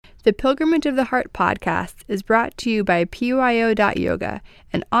The Pilgrimage of the Heart podcast is brought to you by PYO.yoga,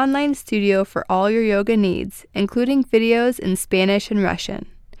 an online studio for all your yoga needs, including videos in Spanish and Russian.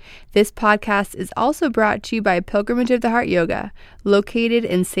 This podcast is also brought to you by Pilgrimage of the Heart Yoga, located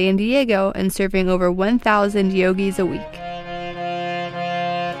in San Diego and serving over 1,000 yogis a week.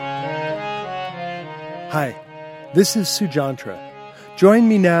 Hi, this is Sujantra. Join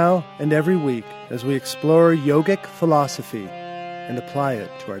me now and every week as we explore yogic philosophy and apply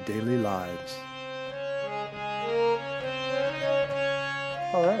it to our daily lives.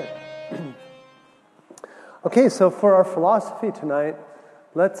 All right. Okay, so for our philosophy tonight,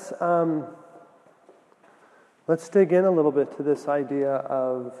 let's dig in a little bit to this idea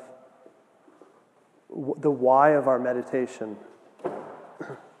of the why of our meditation.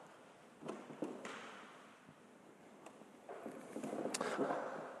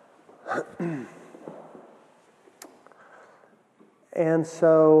 And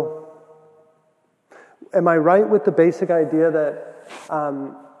so, am I right with the basic idea that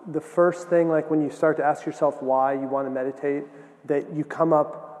the first thing, like when you start to ask yourself why you want to meditate, that you come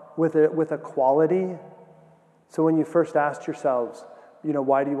up with a quality? So when you first asked yourselves,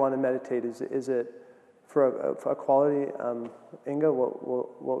 why do you want to meditate? Is it for a quality? Inga,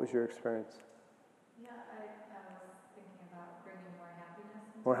 what was your experience? Yeah, I was thinking about bringing more happiness.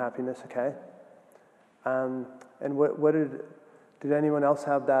 More happiness, okay. And what did anyone else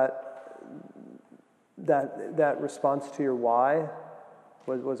have that response to your why?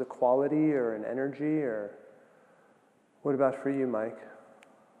 Was a quality or an energy, or what about for you, Mike?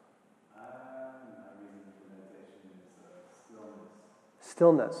 My reason for meditation is stillness.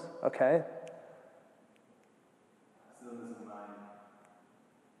 Stillness, okay. Stillness of mind.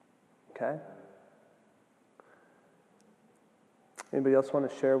 Okay. Anybody else want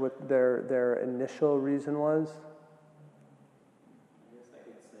to share what their initial reason was? I guess I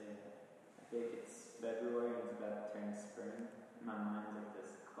could say, I think it's February, it's about to turn spring. My mind's like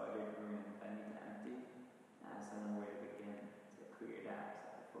this cluttered room I need to empty. And I just don't know where to begin to clear it out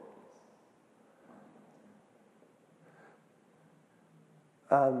so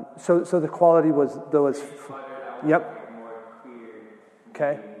I can focus. So the quality was Cluttered out, yep. like more clear.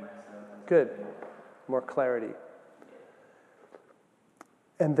 Okay. Myself. Good. More clarity.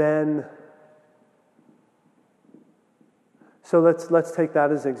 And then, so let's take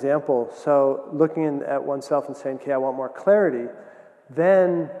that as an example. So looking at oneself and saying, okay, I want more clarity,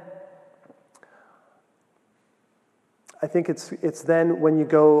 then I think it's then when you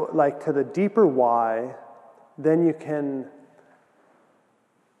go like to the deeper why, then you can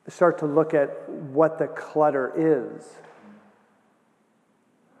start to look at what the clutter is.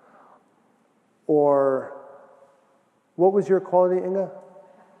 Or what was your quality, Inga?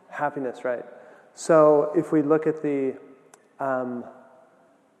 Happiness, right. So if we look at the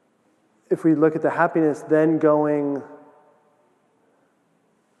happiness, then going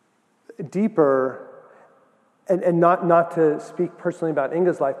deeper, and not to speak personally about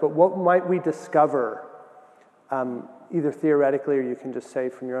Inga's life, but what might we discover, either theoretically or you can just say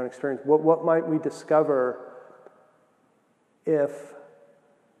from your own experience, what might we discover if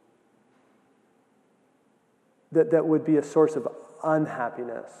that would be a source of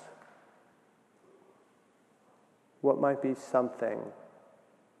unhappiness? What might be something?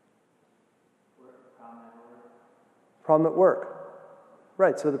 Problem at work.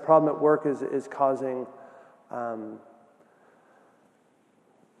 Right, so the problem at work is causing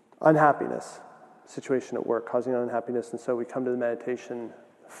unhappiness, situation at work, causing unhappiness, and so we come to the meditation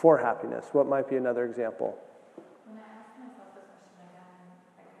for happiness. What might be another example? When I asked myself the question again,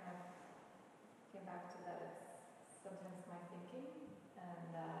 I kind of came back to that it's sometimes my thinking and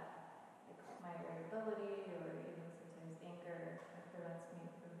like my irritability or even sometimes anger that prevents me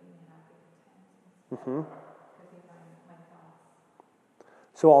from being happy at times. Could be my thoughts.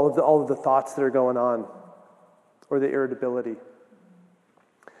 So all of the thoughts that are going on, or the irritability.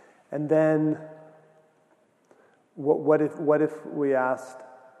 And then, what if we asked,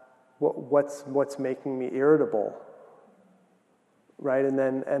 what's making me irritable, right? And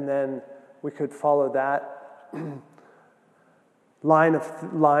then we could follow that line of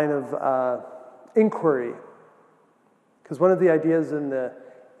inquiry, because one of the ideas in the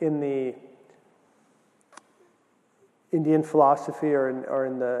Indian philosophy or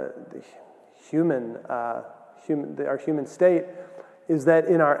in the our human state is that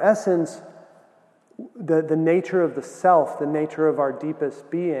in our essence, the nature of the self, the nature of our deepest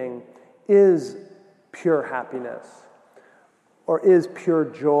being, is pure happiness, or is pure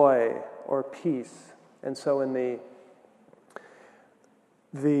joy or peace. And so in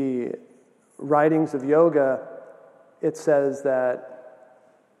the writings of yoga, it says that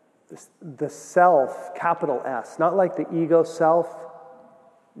the self, capital S, not like the ego self,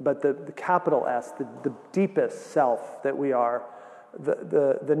 but the capital S, the deepest self that we are.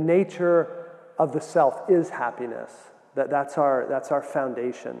 The nature of the self is happiness. That's our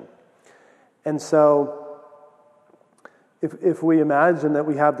foundation. And so if we imagine that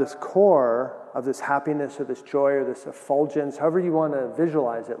we have this core of this happiness or this joy or this effulgence, however you want to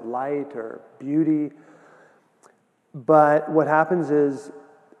visualize it, light or beauty, but what happens is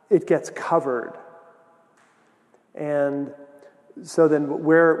it gets covered. And so then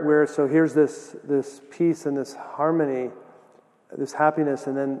so here's this peace and this harmony, this happiness,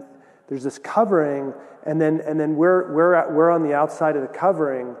 and then there's this covering, and then we're on the outside of the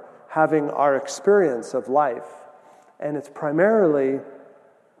covering having our experience of life. And it's primarily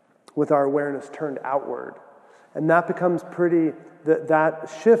with our awareness turned outward. And that becomes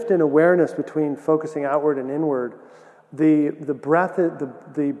that shift in awareness between focusing outward and inward, the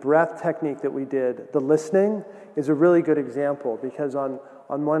breath technique that we did, the listening, is a really good example, because on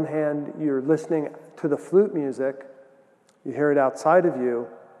one hand, you're listening to the flute music, you hear it outside of you,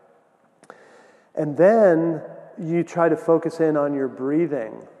 and then you try to focus in on your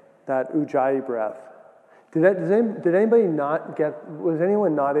breathing, that Ujjayi breath. Did anybody was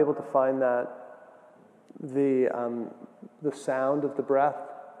anyone not able to find that, the sound of the breath?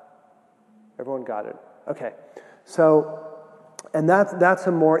 Everyone got it? Okay. So, and that's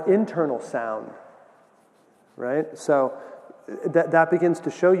a more internal sound, right? So that begins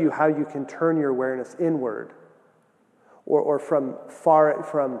to show you how you can turn your awareness inward, or from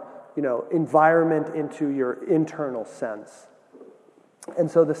environment into your internal sense.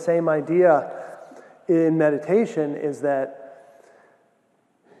 And so the same idea in meditation is that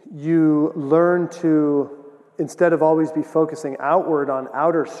you learn to, instead of always be focusing outward on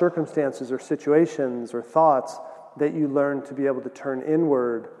outer circumstances or situations or thoughts, that you learn to be able to turn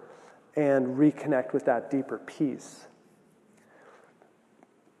inward and reconnect with that deeper peace.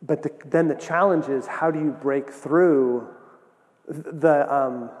 But then the challenge is, how do you break through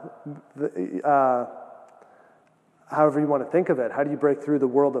however you want to think of it, how do you break through the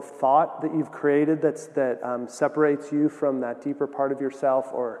world of thought that you've created that separates you from that deeper part of yourself,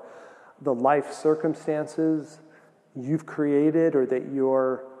 or the life circumstances you've created or that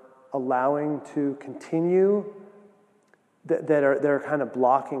you're allowing to continue that are kind of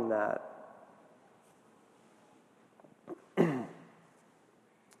blocking that?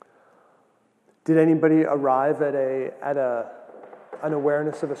 Did anybody arrive at an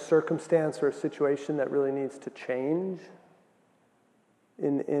awareness of a circumstance or a situation that really needs to change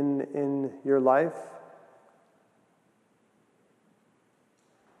in your life?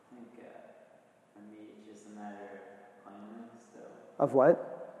 I think for me it's just a matter of planning. So of what?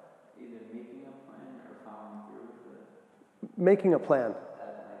 Either making a plan or following through with it. Making a plan.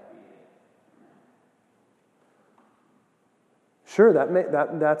 That might be it. Sure,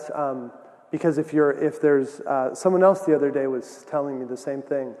 that's because if there's someone else the other day was telling me the same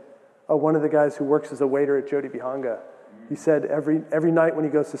thing. One of the guys who works as a waiter at Jyoti Vihanga, he said every night when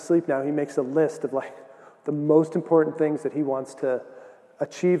he goes to sleep now, he makes a list of like the most important things that he wants to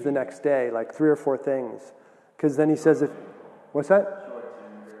achieve the next day, like 3 or 4 things. Because then he says, what's that?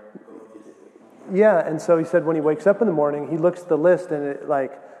 Yeah, and so he said when he wakes up in the morning, he looks at the list, and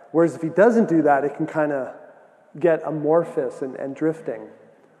whereas if he doesn't do that, it can kind of get amorphous and drifting.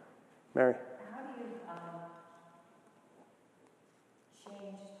 Mary? How do you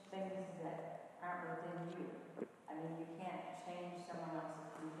change things that aren't within you? I mean, you can't change someone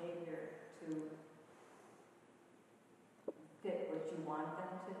else's behavior to fit what you want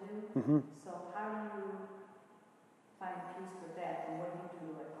them to do. Mm-hmm. So how do you find peace with that, and what do you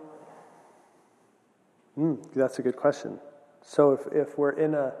do to let go of that? That's a good question. So if we're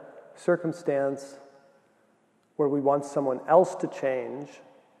in a circumstance where we want someone else to change,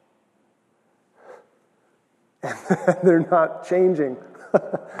 and they're not changing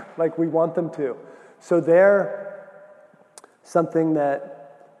like we want them to. So something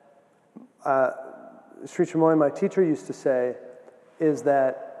that Sri Chinmoy, my teacher, used to say is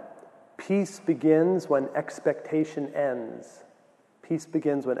that peace begins when expectation ends. Peace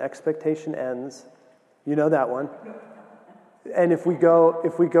begins when expectation ends. You know that one. And if we go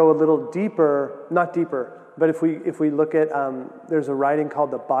a little deeper, not deeper, but if we look at, there's a writing called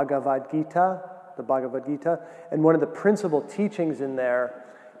the Bhagavad Gita, and one of the principal teachings in there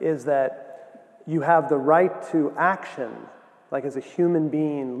is that you have the right to action, like as a human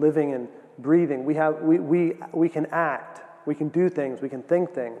being living and breathing. We can act, we can do things, we can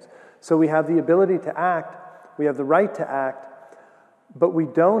think things. So we have the ability to act, we have the right to act, but we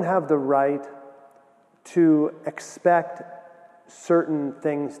don't have the right to expect certain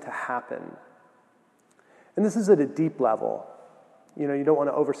things to happen. And this is at a deep level. You know, you don't want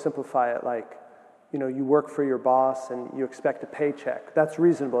to oversimplify it like, you know, you work for your boss and you expect a paycheck. That's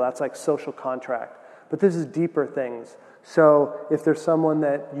reasonable. That's like social contract. But this is deeper things. So if there's someone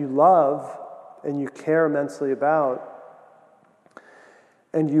that you love and you care immensely about,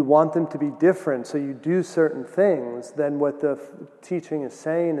 and you want them to be different, so you do certain things, then what the teaching is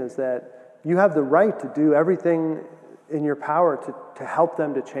saying is that you have the right to do everything in your power to help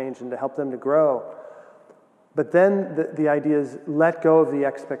them to change and to help them to grow. But then the idea is let go of the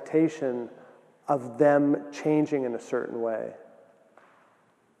expectation of them changing in a certain way.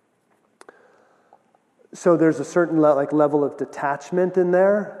 So there's a certain level of detachment in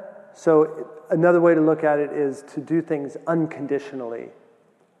there. So another way to look at it is to do things unconditionally.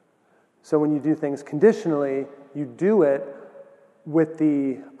 So when you do things conditionally, you do it with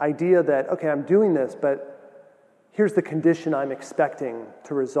the idea that, okay, I'm doing this, but here's the condition I'm expecting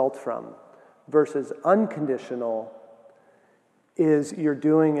to result from. Versus unconditional is you're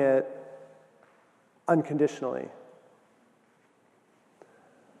doing it unconditionally.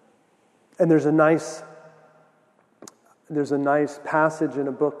 And there's a nice passage in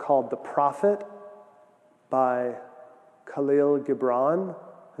a book called The Prophet by Khalil Gibran.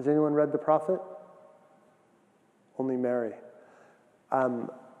 Has anyone read The Prophet? Only Mary.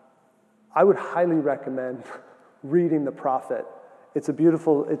 I would highly recommend reading The Prophet. It's a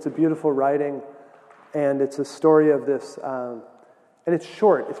beautiful writing, and it's a story of this, and it's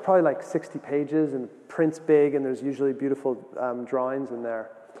short. It's probably like 60 pages, and print's big, and there's usually beautiful drawings in there.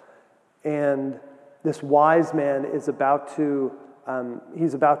 And this wise man is about to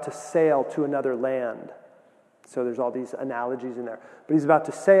sail to another land. So there's all these analogies in there. But he's about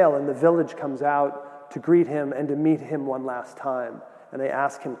to sail, and the village comes out to greet him and to meet him one last time. And they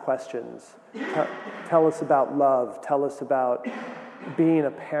ask him questions. Tell us about love. Tell us about being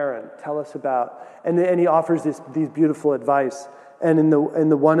a parent. Tell us about... And he offers these beautiful advice. And in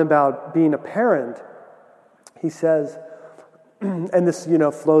the one about being a parent, he says, and this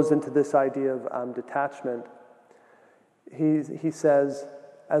flows into this idea of detachment. He says,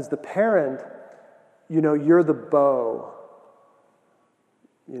 as the parent, you're the bow.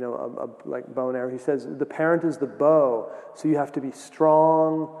 Like bow and arrow. He says the parent is the bow, so you have to be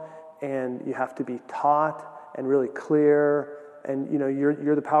strong, and you have to be taught and really clear, and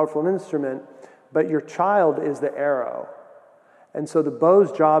you're the powerful instrument, but your child is the arrow. And so the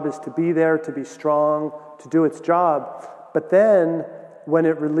bow's job is to be there, to be strong, to do its job, but then when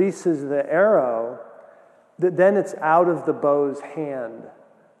it releases the arrow, then it's out of the bow's hand,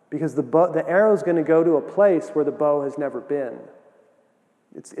 because the arrow is going to go to a place where the bow has never been.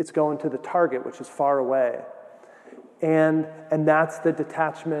 It's going to the target, which is far away, and that's the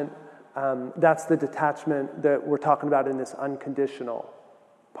detachment. That's the detachment that we're talking about in this unconditional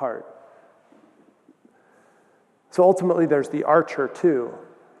part. So ultimately, there's the archer too.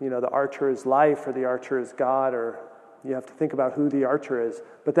 The archer is life, or the archer is God, or you have to think about who the archer is.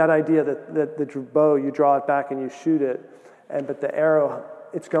 But that idea that the bow, you draw it back and you shoot it, but the arrow,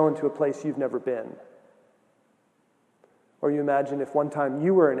 it's going to a place you've never been. Or you imagine if one time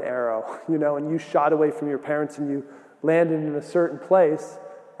you were an arrow, and you shot away from your parents and you landed in a certain place,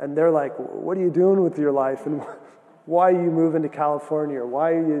 and they're like, what are you doing with your life? And why are you moving to California? Or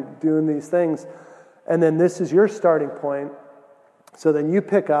why are you doing these things? And then this is your starting point. So then you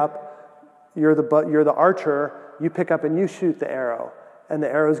pick up, you're the archer, you pick up and you shoot the arrow. And the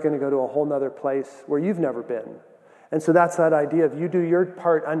arrow is going to go to a whole other place where you've never been. And so that's that idea of you do your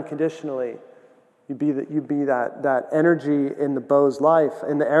part unconditionally. You be that energy in the bow's life,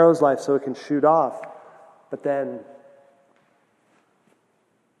 in the arrow's life, so it can shoot off. But then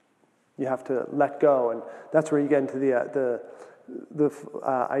you have to let go, and that's where you get into the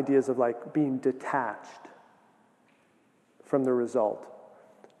ideas of like being detached from the result.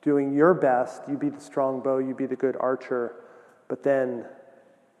 Doing your best, you be the strong bow, you be the good archer, but then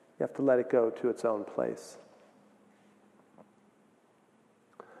you have to let it go to its own place.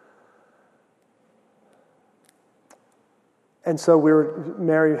 And so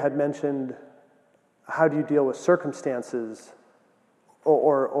Mary had mentioned, how do you deal with circumstances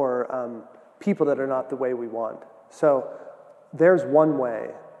or people that are not the way we want? So there's one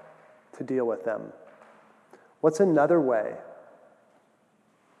way to deal with them. What's another way?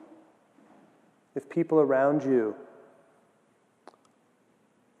 If people around you,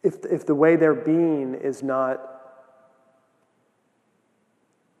 if the way they're being is not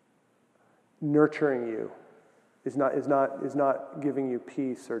nurturing you, is not giving you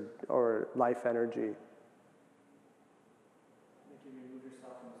peace or life energy. Making you move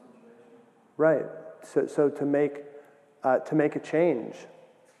yourself in the situation. Right. So to make to make a change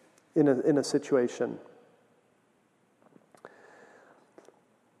in a situation.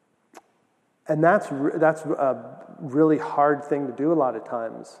 And that's a really hard thing to do a lot of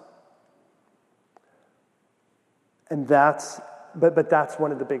times. And but that's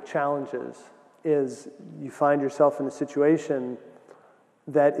one of the big challenges, is you find yourself in a situation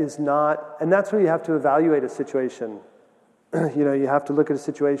that is not, and that's where you have to evaluate a situation. You have to look at a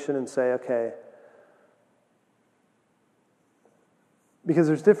situation and say, okay, because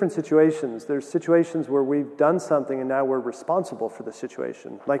there's different situations. There's situations where we've done something and now we're responsible for the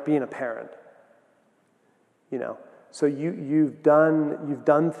situation, like being a parent. So you've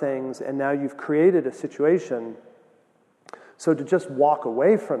done things and now you've created a situation. So to just walk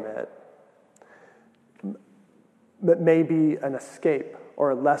away from it may be an escape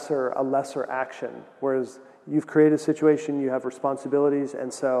or a lesser action. Whereas you've created a situation, you have responsibilities,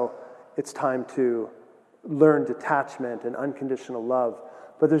 and so it's time to learn detachment and unconditional love.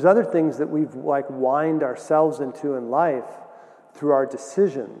 But there's other things that we've wind ourselves into in life through our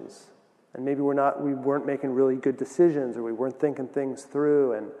decisions. And maybe we weren't making really good decisions, or we weren't thinking things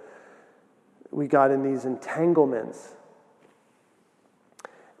through, and we got in these entanglements.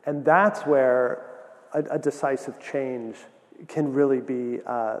 And that's where a decisive change can really be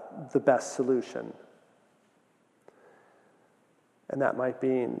the best solution. And that might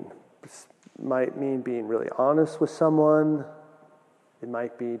mean being really honest with someone. It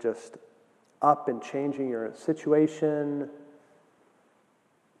might be just up and changing your situation.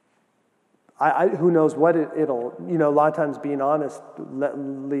 Who knows what it'll, a lot of times being honest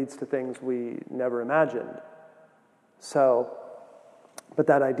leads to things we never imagined. So, but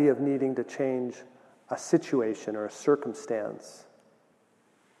that idea of needing to change a situation or a circumstance.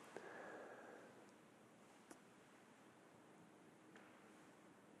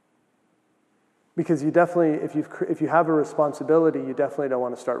 Because you definitely, if you have a responsibility, you definitely don't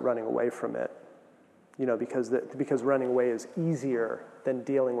want to start running away from it. Because running away is easier than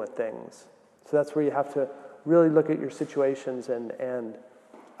dealing with things. So that's where you have to really look at your situations and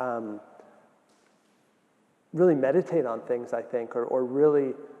really meditate on things, I think, or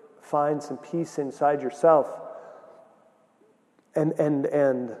really find some peace inside yourself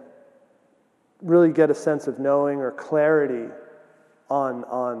and really get a sense of knowing or clarity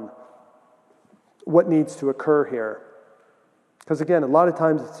on what needs to occur here. Because again, a lot of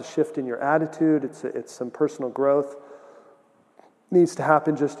times it's a shift in your attitude, it's some personal growth needs to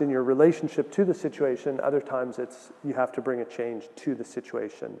happen just in your relationship to the situation. Other times you have to bring a change to the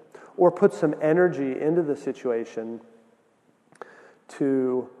situation. Or put some energy into the situation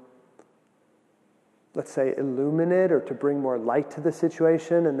to, let's say, illuminate or to bring more light to the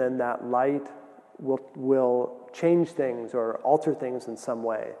situation, and then that light will change things or alter things in some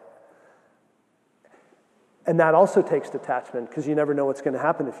way. And that also takes detachment, because you never know what's going to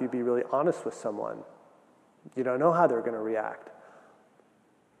happen if you be really honest with someone. You don't know how they're going to react.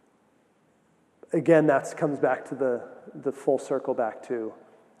 Again, that comes back to the full circle back to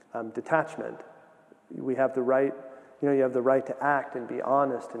detachment. We have the right, you have the right to act and be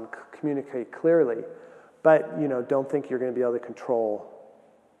honest and communicate clearly, but don't think you're going to be able to control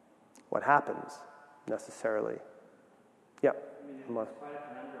what happens necessarily. Yeah. It's quite a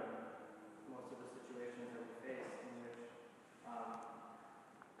conundrum, most of the situations that we face, in which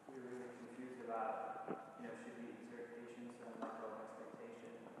we're really confused about, should we exert patience and let go of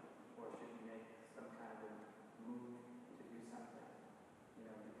expectation, or should we make some kind of move to do something?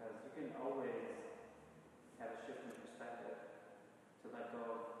 Because you can always have a shift in perspective to let go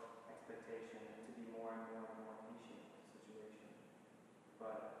of expectation and to be more and more and more patient with the situation.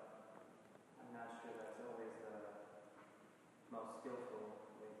 But I'm not sure that's always the most skillful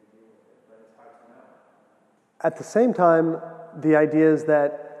way to deal with it, but it's hard to know. At the same time, the idea is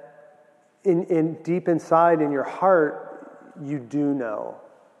that in deep inside in your heart, you do know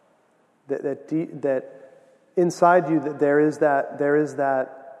that inside you that there is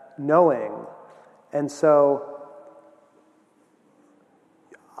that knowing, and so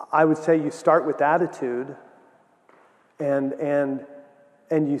I would say you start with attitude, and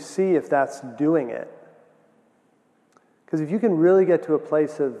you see if that's doing it. Because if you can really get to a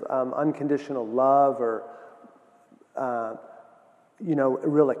place of unconditional love or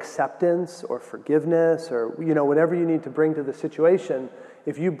real acceptance or forgiveness or whatever you need to bring to the situation,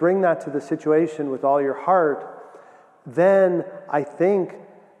 if you bring that to the situation with all your heart, then I think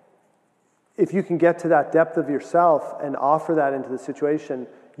if you can get to that depth of yourself and offer that into the situation,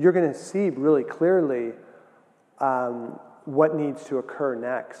 you're going to see really clearly what needs to occur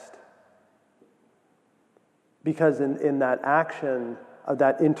next. Because in that action of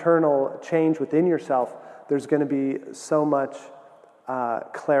that internal change within yourself, there's going to be so much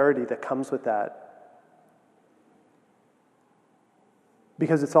clarity that comes with that.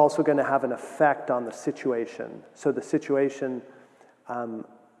 Because it's also going to have an effect on the situation. So the situation,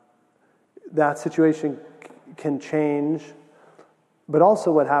 that situation can change. But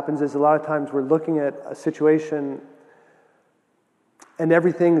also what happens is a lot of times we're looking at a situation and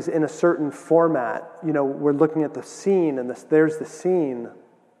everything's in a certain format. You know, we're looking at the scene and there's the scene.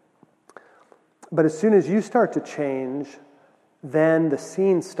 But as soon as you start to change, then the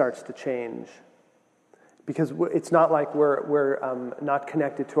scene starts to change. Because it's not like we're not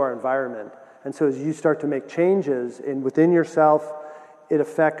connected to our environment. And so as you start to make changes within yourself, it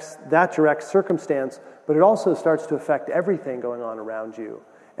affects that direct circumstance, but it also starts to affect everything going on around you.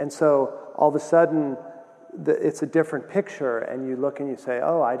 And so all of a sudden, it's a different picture, and you look and you say,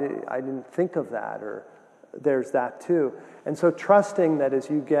 oh, I didn't think of that, or there's that too. And so trusting that as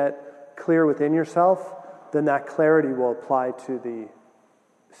you get clear within yourself, then that clarity will apply to the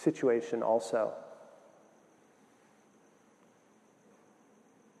situation also.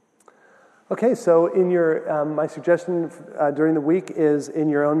 Okay, so in your my suggestion during the week is in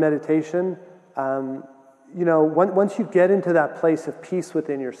your own meditation, once you get into that place of peace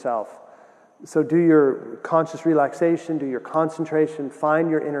within yourself, so do your conscious relaxation, do your concentration, find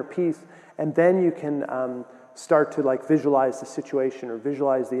your inner peace, and then you can start to visualize the situation or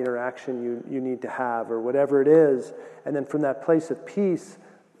visualize the interaction you need to have or whatever it is, and then from that place of peace,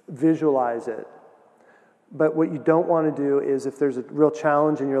 visualize it. But what you don't want to do is, if there's a real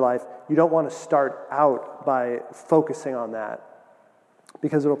challenge in your life, you don't want to start out by focusing on that,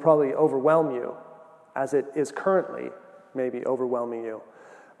 because it'll probably overwhelm you, as it is currently maybe overwhelming you.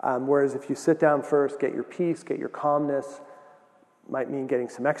 Whereas if you sit down first, get your peace, get your calmness, might mean getting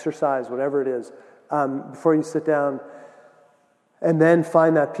some exercise, whatever it is, before you sit down, and then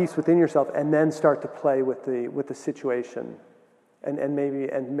find that peace within yourself, and then start to play with the situation. And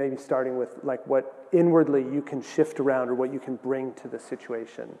maybe starting with what inwardly you can shift around or what you can bring to the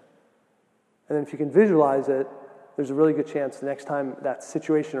situation. And then if you can visualize it, there's a really good chance the next time that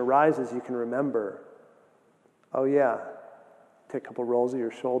situation arises, you can remember, oh yeah, take a couple rolls of your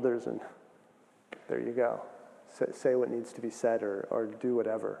shoulders and there you go. Say what needs to be said or do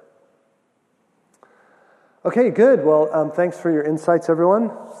whatever. Okay, good. Well, thanks for your insights, everyone.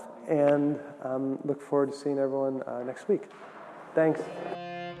 And look forward to seeing everyone next week. Thanks.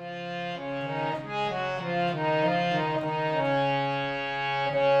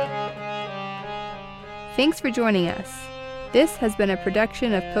 Thanks for joining us. This has been a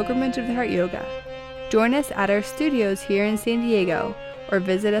production of Pilgrimage of the Heart Yoga. Join us at our studios here in San Diego or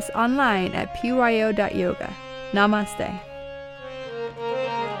visit us online at pyo.yoga. Namaste.